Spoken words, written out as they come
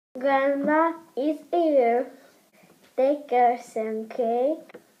Grandma is here. Take her some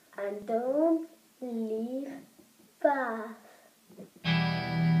cake and don't leave bath.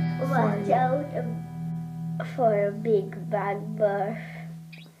 Watch out for a big bad bird.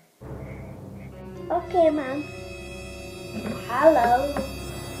 Okay, Mom. Hello.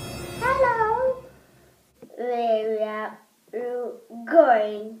 Hello. Where are you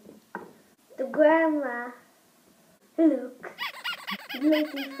going? To Grandma. Look.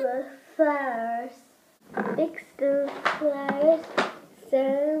 Beautiful flowers. Pick the flowers.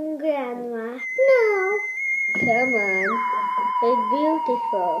 Some Grandma. No. Come on. It's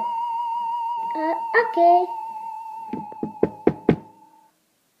beautiful. Okay.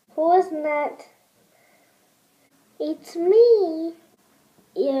 Who's that? It's me.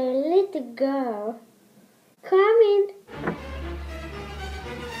 Your little girl. Come in.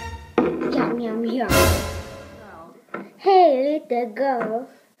 Yum, yum, yum. Hey, little girl.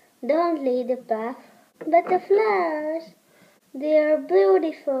 Don't leave the path. But the flowers, they are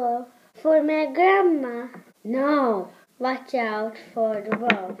beautiful. For my grandma. No, watch out for the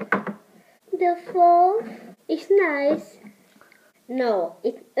wolf. The wolf is nice. No,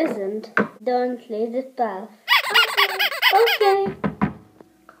 it isn't. Don't leave the path. Okay.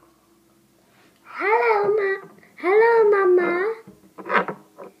 Hello, Mama.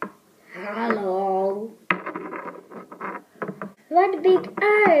 Hello. What big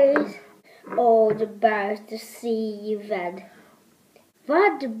eyes? Oh, the birds to see you with.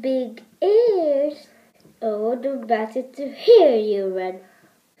 What big ears? Oh, the better to hear you with.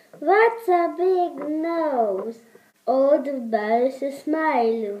 What's a big nose? Oh, the better to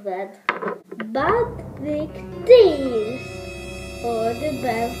smile with. But big teeth? Oh, the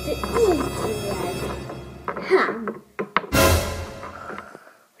better to eat with. Ham.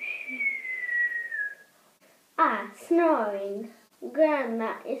 Snoring.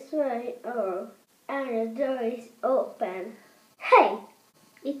 Grandma is very old and the door is open. Hey,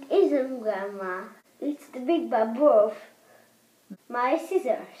 it isn't Grandma. It's the big bad wolf. My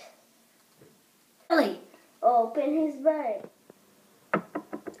scissors. Ellie. Open his bag.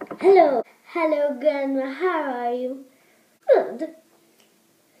 Hello, Grandma. How are you? Good.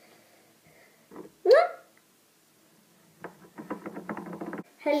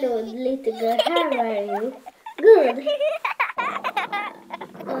 Hello, little girl. How are you? Good.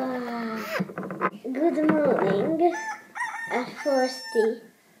 Good morning. At 4:30,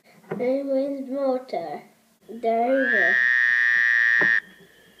 I'm with motor. The river.